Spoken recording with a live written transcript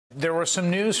There was some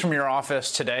news from your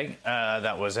office today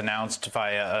that was announced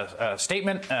via a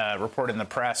statement reported in the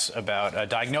press about a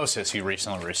diagnosis you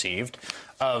recently received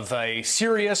of a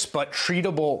serious but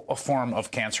treatable form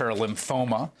of cancer, a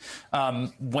lymphoma.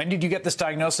 When did you get this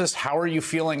diagnosis? How are you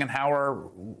feeling, and how are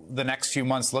the next few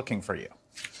months looking for you?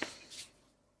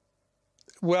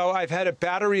 Well, I've had a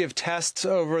battery of tests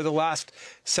over the last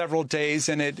several days,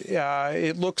 and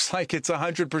it looks like it's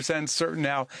 100% certain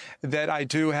now that I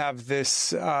do have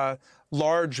this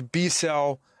large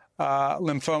B-cell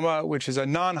lymphoma, which is a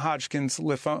non-Hodgkin's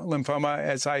lymphoma,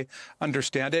 as I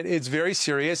understand it. It's very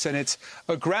serious and it's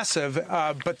aggressive,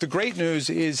 but the great news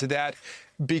is that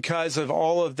because of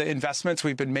all of the investments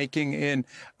we've been making in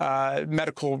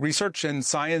medical research and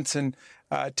science and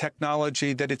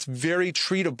technology, that it's very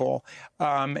treatable,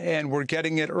 and we're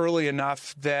getting it early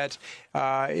enough that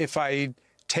if I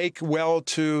take well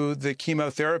to the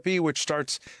chemotherapy, which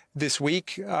starts this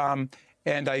week,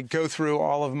 and I go through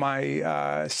all of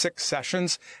my 6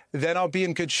 sessions, then I'll be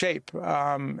in good shape.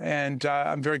 And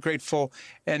I'm very grateful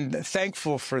and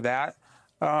thankful for that.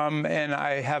 And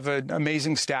I have an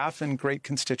amazing staff and great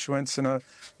constituents and a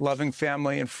loving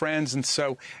family and friends. And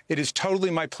so it is totally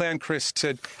my plan, Chris,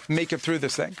 to make it through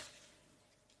this thing.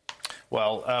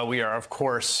 Well, we are, of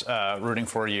course, rooting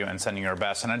for you and sending you our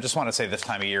best. And I just want to say this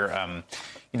time of year,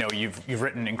 you know, you've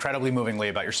written incredibly movingly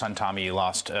about your son, Tommy. You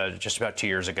lost just about 2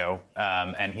 years ago,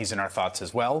 and he's in our thoughts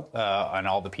as well, and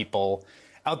all the people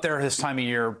out there this time of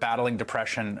year battling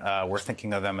depression. We're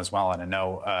thinking of them as well, and I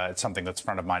know it's something that's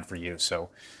front of mind for you. So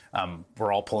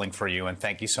we're all pulling for you, and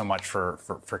thank you so much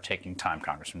for taking time,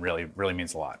 Congressman. Really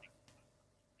means a lot.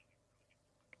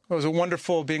 It was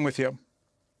wonderful being with you.